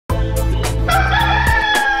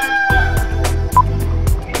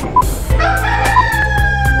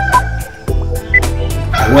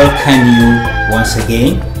welcome you once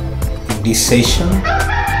again in this session,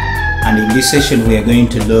 and in this session we are going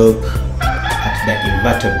to look at the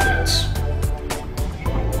invertebrates.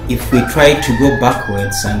 If we try to go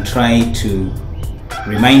backwards and try to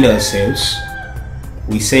remind ourselves,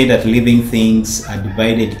 we say that living things are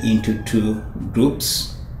divided into two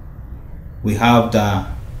groups. We have the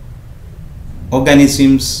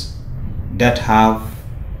organisms that have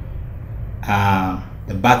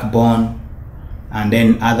the backbone, and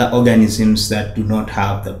then other organisms that do not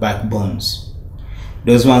have the backbones.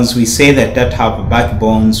 Those ones we say that have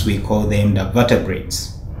backbones, we call them the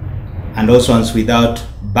vertebrates, and those ones without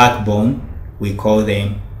backbone we call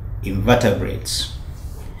them invertebrates.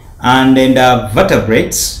 And in the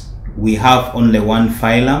vertebrates we have only one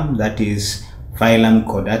phylum, that is Phylum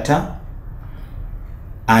Chordata,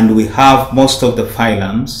 and we have most of the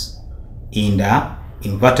phylums in the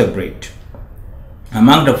invertebrate.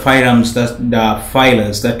 Among the phylums, the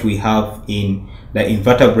phylums that we have in the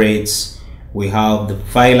invertebrates, we have the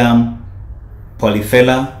Phylum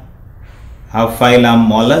Polyphela, have Phylum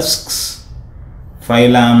Mollusks,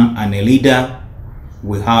 Phylum Annelida,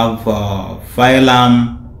 we have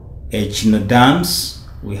Phylum Echinoderms,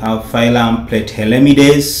 we have Phylum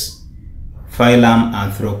Platyhelminths, Phylum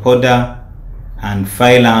Arthropoda, and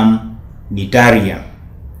Phylum Cnidaria.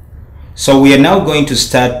 So we are now going to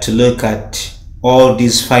start to look at all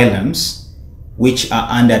these phylums which are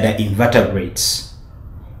under the invertebrates,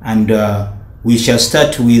 and we shall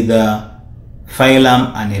start with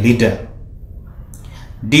Phylum Annelida.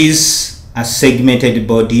 These are segmented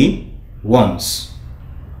body worms,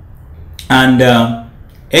 and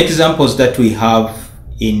examples that we have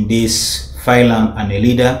in this Phylum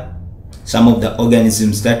Annelida, some of the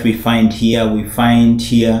organisms that we find here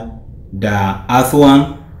the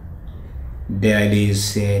earthworm, there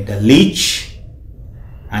is the leech,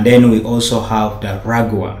 and then we also have the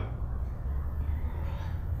ragworm.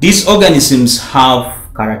 These organisms have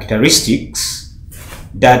characteristics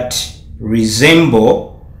that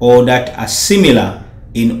resemble or that are similar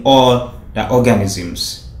in all the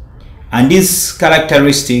organisms, and these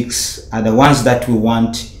characteristics are the ones that we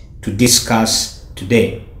want to discuss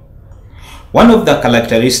today. One of the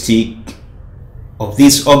characteristics of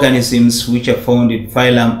these organisms which are found in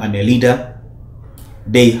Phylum Annelida,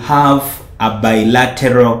 they have a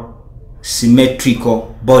bilateral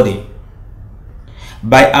symmetrical body.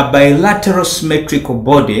 By a bilateral symmetrical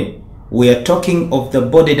body, we are talking of the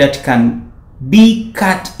body that can be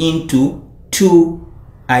cut into two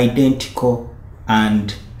identical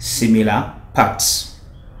and similar parts.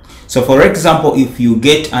 So for example, if you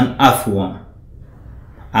get an earthworm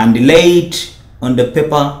and lay it on the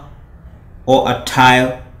paper or a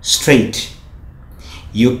tile straight,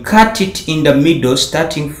 you cut it in the middle,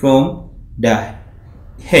 starting from the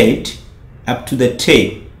head up to the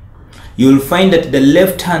tail, you will find that the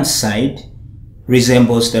left hand side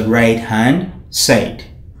resembles the right hand side.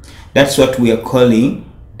 That's what we are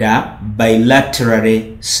calling the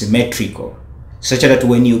bilaterally symmetrical, such that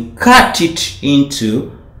when you cut it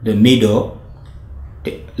into the middle,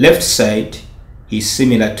 the left side is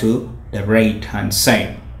similar to the right hand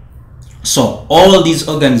side. So all these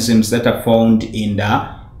organisms that are found in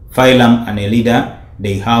the Phylum Annelida,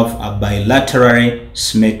 they have a bilaterally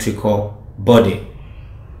symmetrical body,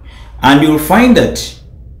 and you'll find that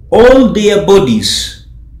all their bodies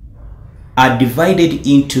are divided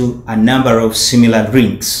into a number of similar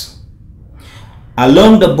rings.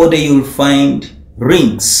 Along the body you'll find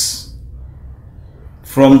rings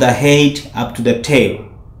from the head up to the tail.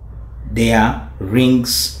 They are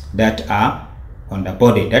rings that are on the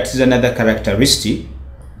body. That is another characteristic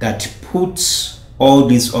that puts all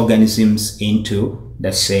these organisms into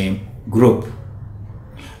the same group.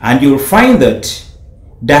 And you'll find that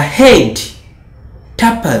the head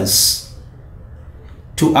tapers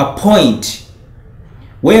to a point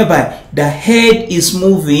whereby the head is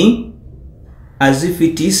moving as if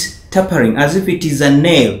it is tapering, as if it is a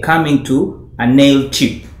nail coming to a nail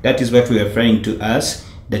tip. That is what we are referring to as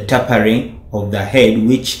the tapering of the head,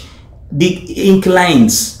 which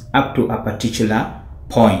inclines up to a particular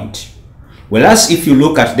point. Whereas if you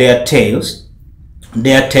look at their tails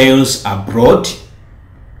are broad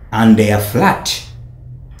and they are flat.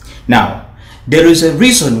 Now, there is a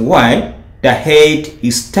reason why the head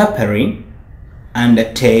is tapering and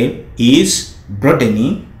the tail is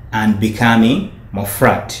broadening and becoming more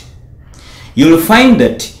flat. You'll find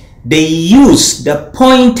that they use the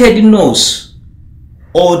pointed nose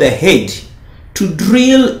or the head to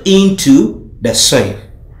drill into the soil,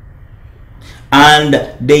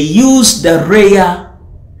 and they use the rear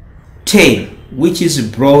tail, which is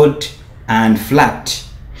broad and flat,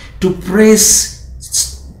 to press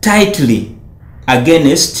tightly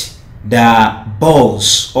against the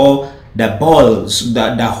balls or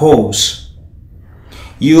the holes.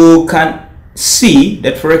 You can see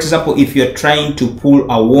that, for example, if you're trying to pull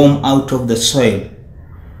a worm out of the soil,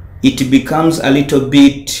 it becomes a little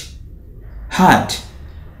bit hard.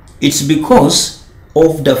 It's because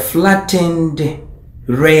of the flattened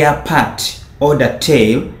rear part or the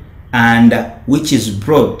tail, and which is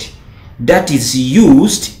broad, that is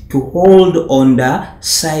used to hold on the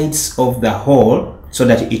sides of the hole so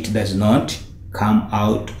that it does not come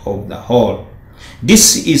out of the hole.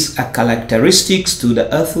 This is a characteristics to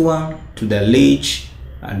the earthworm, to the leech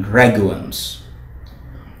and ragworms.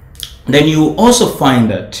 Then you also find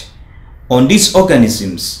that on these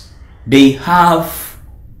organisms, they have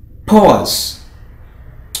pores,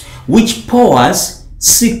 which pores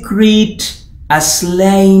secrete a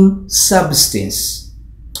slime substance,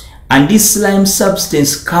 and this slime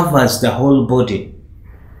substance covers the whole body.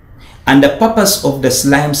 And the purpose of the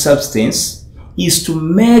slime substance is to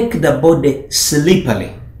make the body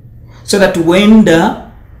slippery, so that when the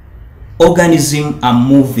organisms are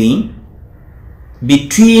moving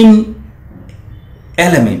between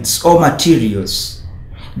elements or materials,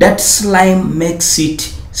 that slime makes it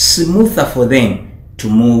smoother for them to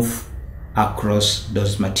move across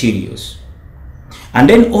those materials. And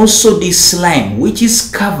then also this slime, which is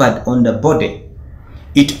covered on the body,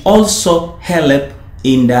 it also helps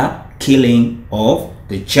in the killing of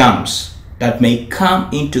the germs that may come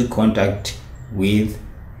into contact with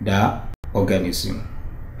the organism.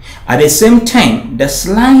 At the same time, the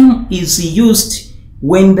slime is used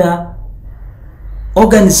when the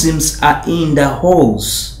organisms are in the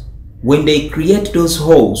holes. When they create those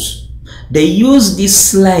holes, they use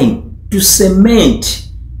this slime to cement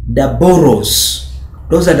the burrows.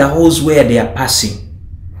 Those are the holes where they are passing.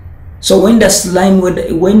 So when the slime,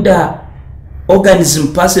 when the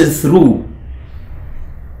organism passes through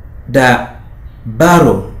the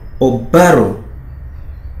burrow,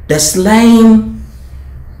 the slime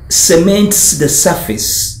cements the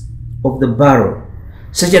surface of the burrow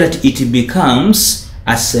such that it becomes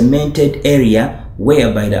a cemented area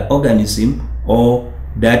whereby the organism or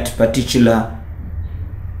that particular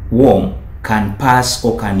worm can pass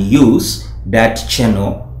or can use that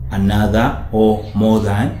channel another or more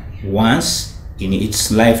than once in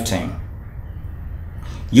its lifetime.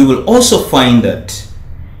 You will also find that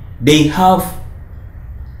they have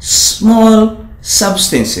small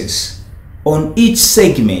substances on each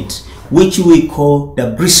segment which we call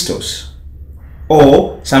the bristles,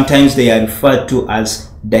 or sometimes they are referred to as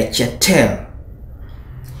the chattel.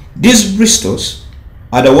 These bristles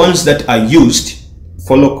are the ones that are used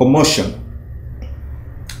for locomotion.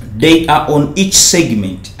 They are on each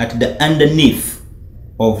segment at the underneath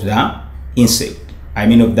of the insect,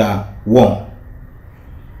 of the worm.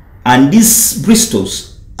 And these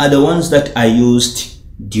bristles are the ones that are used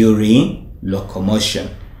during locomotion.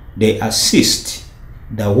 They assist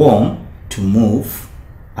the worm to move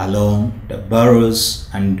along the burrows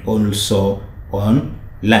and also on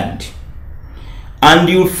land. And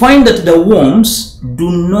you'll find that the worms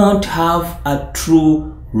do not have a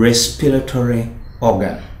true respiratory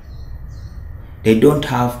organ. They don't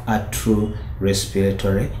have a true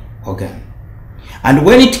respiratory organ. And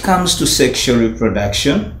when it comes to sexual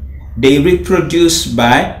reproduction, they reproduce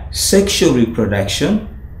by sexual reproduction,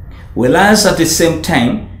 whereas at the same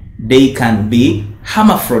time they can be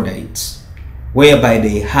hermaphrodites, whereby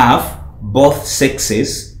they have both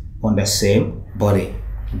sexes on the same body,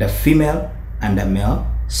 the female and the male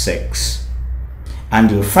sex. And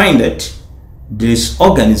you'll find that these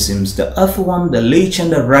organisms, the earthworm, the leech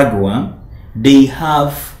and the ragworm, they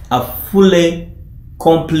have a fully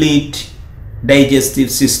complete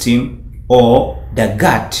digestive system, or the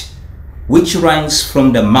gut, which runs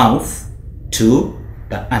from the mouth to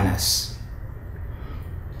the anus.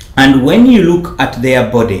 And when you look at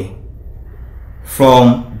their body,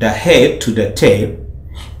 from the head to the tail,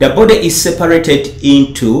 the body is separated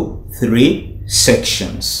into 3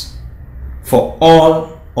 sections. For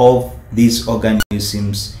all of these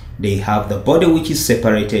organisms, they have the body which is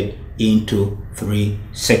separated into 3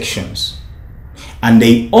 sections. And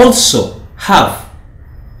they also have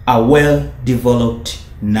a well-developed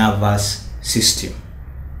nervous system.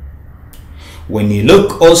 When you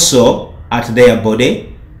look also at their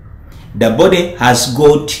body, the body has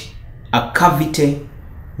got a cavity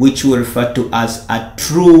which we refer to as a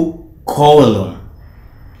true colon.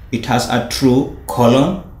 It has a true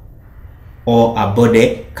colon or a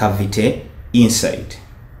body cavity inside.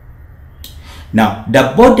 Now,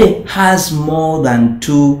 the body has more than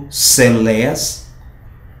 2 cell layers.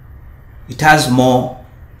 It has more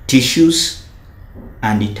tissues,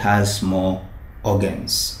 and it has more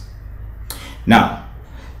organs. Now,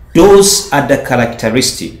 those are the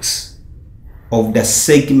characteristics of the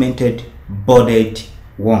segmented bodied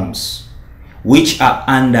worms, which are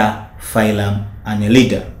under phylum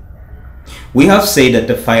Annelida. We have said that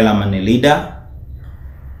the phylum Annelida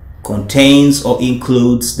contains or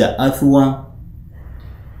includes the earthworm,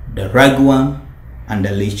 the ragworm, and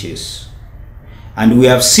the leeches. And we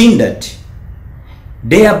have seen that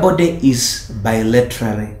their body is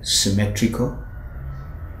bilaterally symmetrical.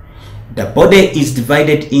 The body is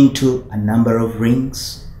divided into a number of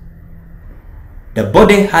rings. The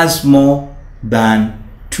body has more than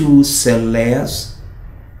 2 cell layers,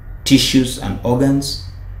 tissues, and organs.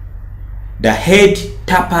 The head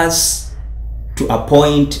tapers to a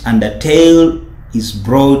point and the tail is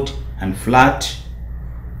broad and flat.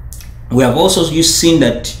 We have also seen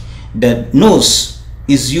that the nose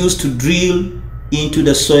is used to drill into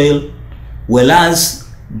the soil, whereas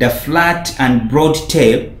the flat and broad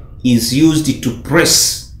tail is used to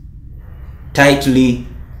press tightly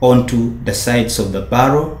onto the sides of the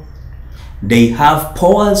burrow. They have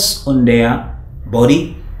pores on their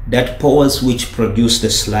body, that pores which produce the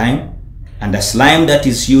slime, and the slime that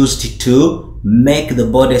is used to make the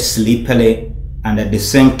body slippery, and at the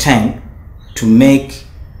same time to make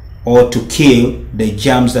or to kill the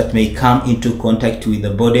germs that may come into contact with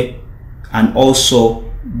the body. And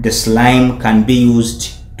also the slime can be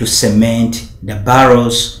used to cement the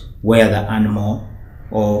burrows where the animal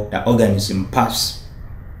or the organism pass.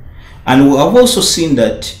 And we have also seen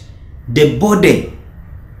that the body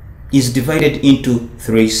is divided into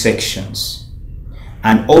 3 sections,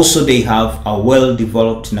 and also they have a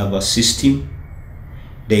well-developed nervous system.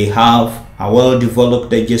 They have a well-developed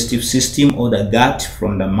digestive system, or the gut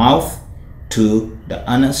from the mouth to the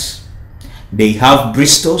anus. They have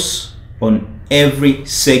bristles on every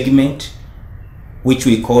segment, which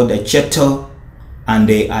we call the chaetal, and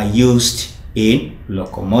they are used in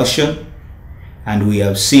locomotion. And we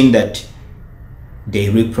have seen that they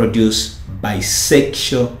reproduce by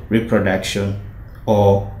sexual reproduction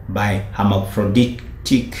or by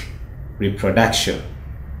hermaphroditic reproduction.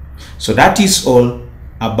 So that is all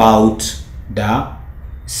about the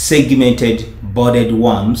segmented bodied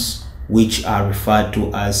worms, which are referred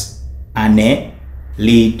to as annelid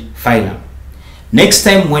phylum. Next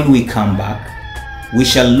time when we come back, we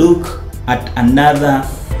shall look at another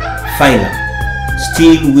phylum,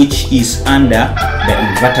 still which is under the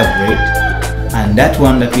invertebrate, and that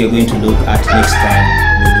one that we are going to look at next time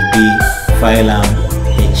will be phylum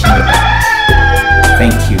Annelids.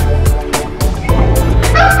 Thank you.